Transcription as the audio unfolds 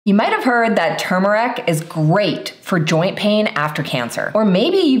You might have heard that turmeric is great for joint pain after cancer. Or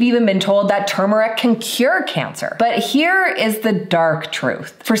maybe you've even been told that turmeric can cure cancer. But here is the dark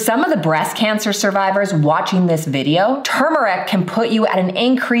truth. For some of the breast cancer survivors watching this video, turmeric can put you at an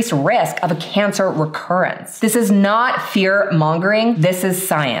increased risk of a cancer recurrence. This is not fear-mongering, this is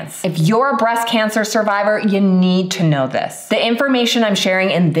science. If you're a breast cancer survivor, you need to know this. The information I'm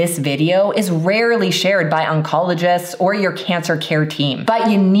sharing in this video is rarely shared by oncologists or your cancer care team, but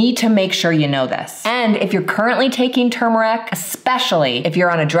you need to make sure you know this. And if you're currently taking turmeric, especially if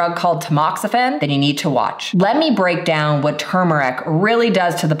you're on a drug called Tamoxifen, then you need to watch. Let me break down what turmeric really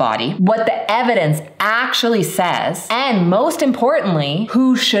does to the body, what the evidence actually says, and most importantly,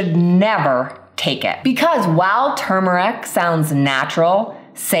 who should never take it. Because while turmeric sounds natural,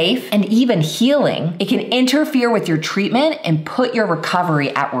 safe, and even healing, it can interfere with your treatment and put your recovery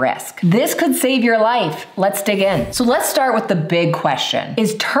at risk. This could save your life. Let's dig in. So let's start with the big question.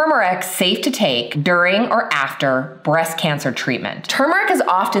 Is turmeric safe to take during or after breast cancer treatment? Turmeric is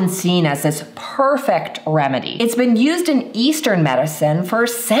often seen as this perfect remedy. It's been used in Eastern medicine for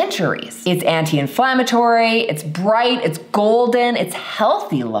centuries. It's anti-inflammatory, it's bright, it's golden, it's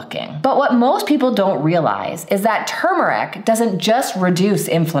healthy looking. But what most people don't realize is that turmeric doesn't just reduce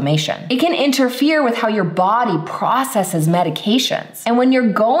inflammation. It can interfere with how your body processes medications. And when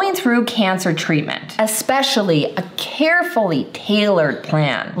you're going through cancer treatment, especially a carefully tailored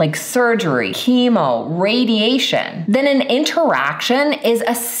plan like surgery, chemo, radiation, then an interaction is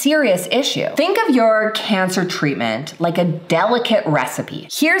a serious issue. Think of your cancer treatment like a delicate recipe.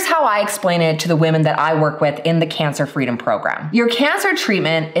 Here's how I explain it to the women that I work with in the Cancer Freedom Program. Your cancer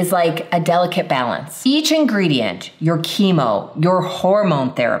treatment is like a delicate balance. Each ingredient, your chemo, your hormone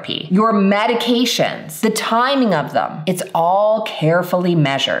therapy, your medications, the timing of them, it's all carefully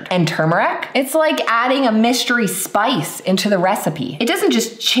measured. And turmeric, it's like adding a mystery spice into the recipe. It doesn't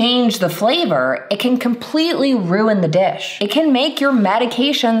just change the flavor, it can completely ruin the dish. It can make your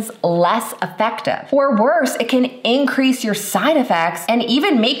medications less effective. Or worse, it can increase your side effects and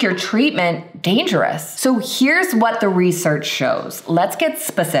even make your treatment dangerous. So here's what the research shows. Let's get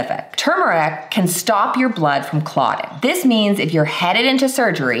specific. Turmeric can stop your blood from clotting. This means if you're headed into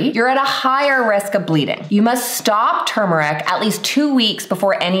surgery, you're at a higher risk of bleeding. You must stop turmeric at least 2 weeks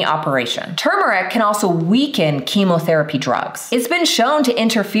before any operation. Turmeric can also weaken chemotherapy drugs. It's been shown to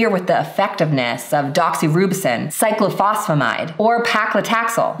interfere with the effectiveness of doxorubicin, cyclophosphamide, or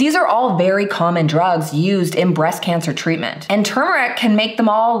paclitaxel. These are all very common drugs used in breast cancer treatment, and turmeric can make them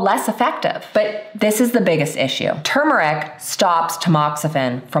all less effective. But this is the biggest issue. Turmeric stops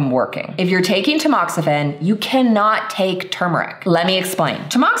tamoxifen from working. If you're taking tamoxifen, you cannot take turmeric. Let me explain.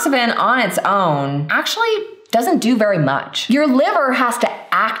 Tamoxifen on its own actually doesn't do very much. Your liver has to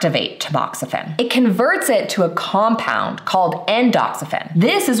activate tamoxifen. It converts it to a compound called endoxifen.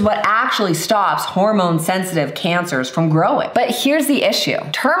 This is what actually stops hormone-sensitive cancers from growing. But here's the issue.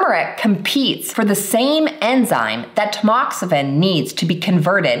 Turmeric competes for the same enzyme that tamoxifen needs to be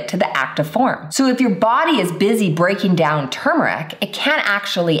converted to the active form. So if your body is busy breaking down turmeric, it can't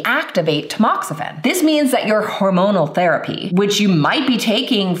actually activate tamoxifen. This means that your hormonal therapy, which you might be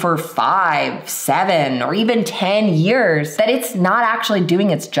taking for 5, 7, or even 10 years, that it's not actually doing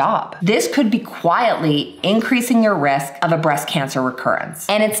its job. This could be quietly increasing your risk of a breast cancer recurrence.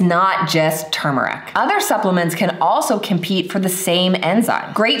 And it's not just turmeric. Other supplements can also compete for the same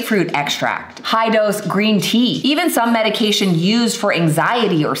enzyme. Grapefruit extract, high-dose green tea, even some medication used for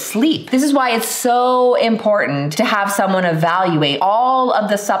anxiety or sleep. This is why it's so important to have someone evaluate all of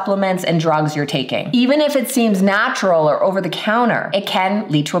the supplements and drugs you're taking. Even if it seems natural or over the counter, it can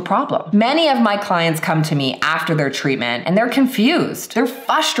lead to a problem. Many of my clients come to me after their treatment and they're confused. They're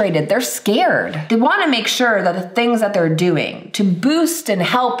frustrated, they're scared. They want to make sure that the things that they're doing to boost and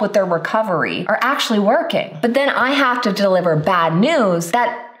help with their recovery are actually working. But then I have to deliver bad news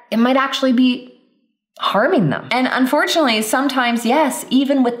that it might actually be harming them. And unfortunately, sometimes, yes,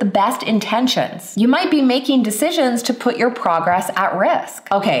 even with the best intentions, you might be making decisions to put your progress at risk.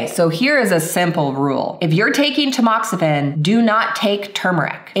 Okay, so here is a simple rule. If you're taking tamoxifen, do not take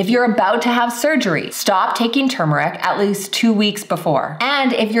turmeric. If you're about to have surgery, stop taking turmeric at least 2 weeks before.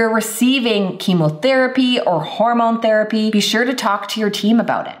 And if you're receiving chemotherapy or hormone therapy, be sure to talk to your team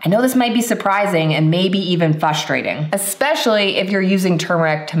about it. I know this might be surprising and maybe even frustrating, especially if you're using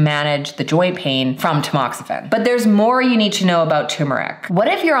turmeric to manage the joint pain from tamoxifen. But there's more you need to know about turmeric. What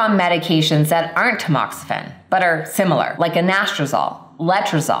if you're on medications that aren't tamoxifen, but are similar, like anastrozole,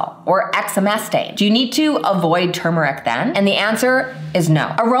 letrozole, or exemestane. Do you need to avoid turmeric then? And the answer is no.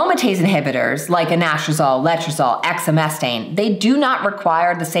 Aromatase inhibitors like anastrozole, letrozole, exemestane, they do not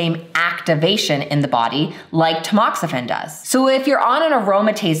require the same activation in the body like tamoxifen does. So if you're on an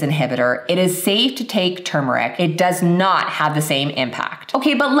aromatase inhibitor, it is safe to take turmeric. It does not have the same impact.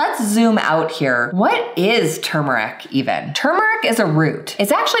 Okay, but let's zoom out here. What is turmeric even? Turmeric is a root.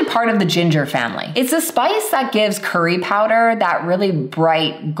 It's actually part of the ginger family. It's a spice that gives curry powder that really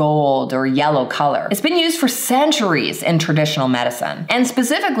bright gold or yellow color. It's been used for centuries in traditional medicine, and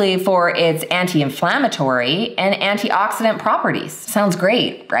specifically for its anti-inflammatory and antioxidant properties. Sounds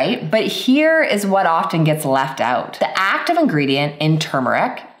great, right? But here is what often gets left out. The active ingredient in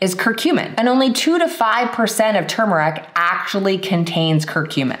turmeric is curcumin, and only 2 to 5% of turmeric actually contains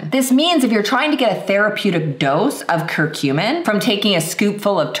curcumin. This means if you're trying to get a therapeutic dose of curcumin from taking a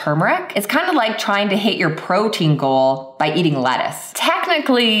scoopful of turmeric, it's kind of like trying to hit your protein goal by eating lettuce.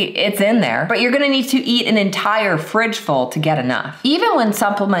 Technically, it's in there, but you're gonna need to eat an entire fridge full to get enough. Even when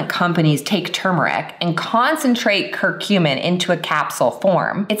supplement companies take turmeric and concentrate curcumin into a capsule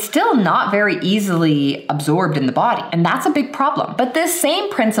form, it's still not very easily absorbed in the body, and that's a big problem. But this same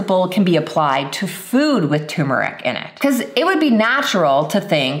principle can be applied to food with turmeric in it. Because it would be natural to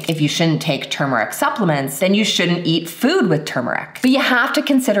think if you shouldn't take turmeric supplements, then you shouldn't eat food with turmeric. But you have to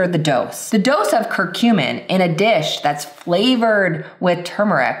consider the dose. The dose of curcumin in a dish that's flavored with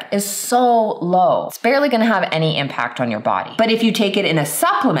turmeric is so low. It's barely gonna have any impact on your body. But if you take it in a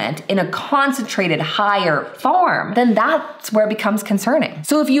supplement, in a concentrated higher form, then that's where it becomes concerning.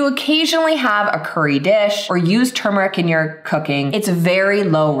 So if you occasionally have a curry dish or use turmeric in your cooking, it's very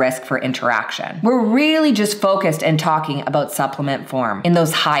low risk for interaction. We're really just focused and talking about supplement form in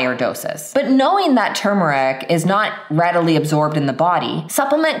those higher doses. But knowing that turmeric is not readily absorbed in the body,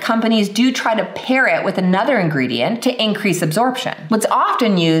 supplement companies do try to pair it with another ingredient to increase absorption. What's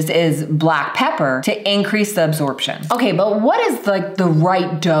often used is black pepper to increase the absorption. Okay, but what is like the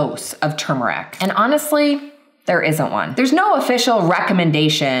right dose of turmeric? And honestly, there isn't one. There's no official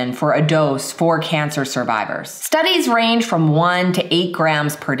recommendation for a dose for cancer survivors. Studies range from 1 to 8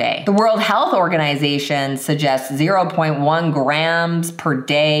 grams per day. The World Health Organization suggests 0.1 grams per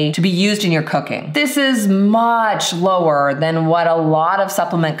day to be used in your cooking. This is much lower than what a lot of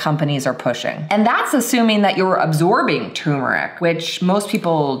supplement companies are pushing. And that's assuming that you're absorbing turmeric, which most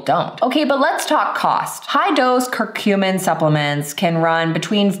people don't. Okay, but let's talk cost. High dose curcumin supplements can run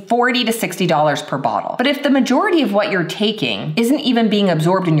between $40 to $60 per bottle. But if the majority of what you're taking isn't even being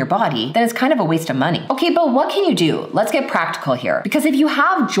absorbed in your body, then it's kind of a waste of money. Okay, but what can you do? Let's get practical here. Because if you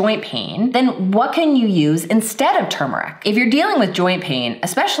have joint pain, then what can you use instead of turmeric? If you're dealing with joint pain,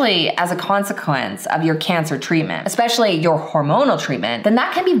 especially as a consequence of your cancer treatment, especially your hormonal treatment, then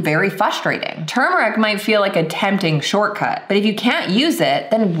that can be very frustrating. Turmeric might feel like a tempting shortcut, but if you can't use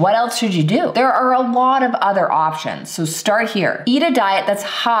it, then what else should you do? There are a lot of other options, so start here. Eat a diet that's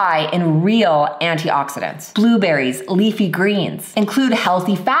high in real antioxidants. Blueberries, leafy greens. Include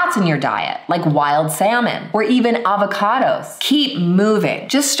healthy fats in your diet, like wild salmon or even avocados. Keep moving.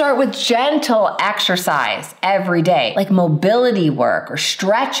 Just start with gentle exercise every day, like mobility work or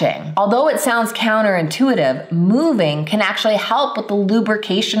stretching. Although it sounds counterintuitive, moving can actually help with the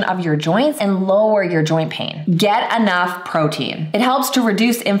lubrication of your joints and lower your joint pain. Get enough protein. It helps to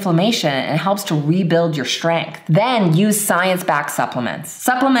reduce inflammation and helps to rebuild your strength. Then use science-backed supplements.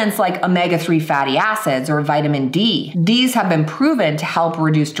 Supplements like omega-3 fatty acids or vitamin D. These have been proven to help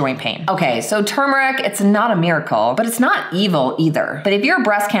reduce joint pain. Okay, so turmeric, it's not a miracle, but it's not evil either. But if you're a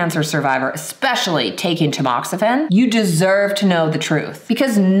breast cancer survivor, especially taking tamoxifen, you deserve to know the truth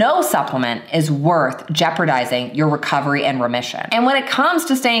because no supplement is worth jeopardizing your recovery and remission. And when it comes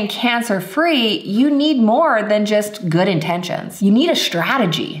to staying cancer-free, you need more than just good intentions. You need a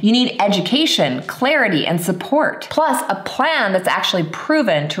strategy. You need education, clarity, and support, plus a plan that's actually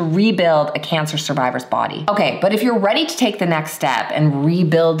proven to rebuild a cancer survivor's body. Okay, but if you're ready to take the next step in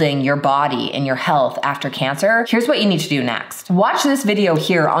rebuilding your body and your health after cancer, here's what you need to do next. Watch this video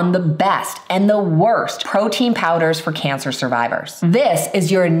here on the best and the worst protein powders for cancer survivors. This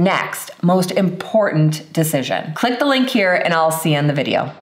is your next most important decision. Click the link here and I'll see you in the video.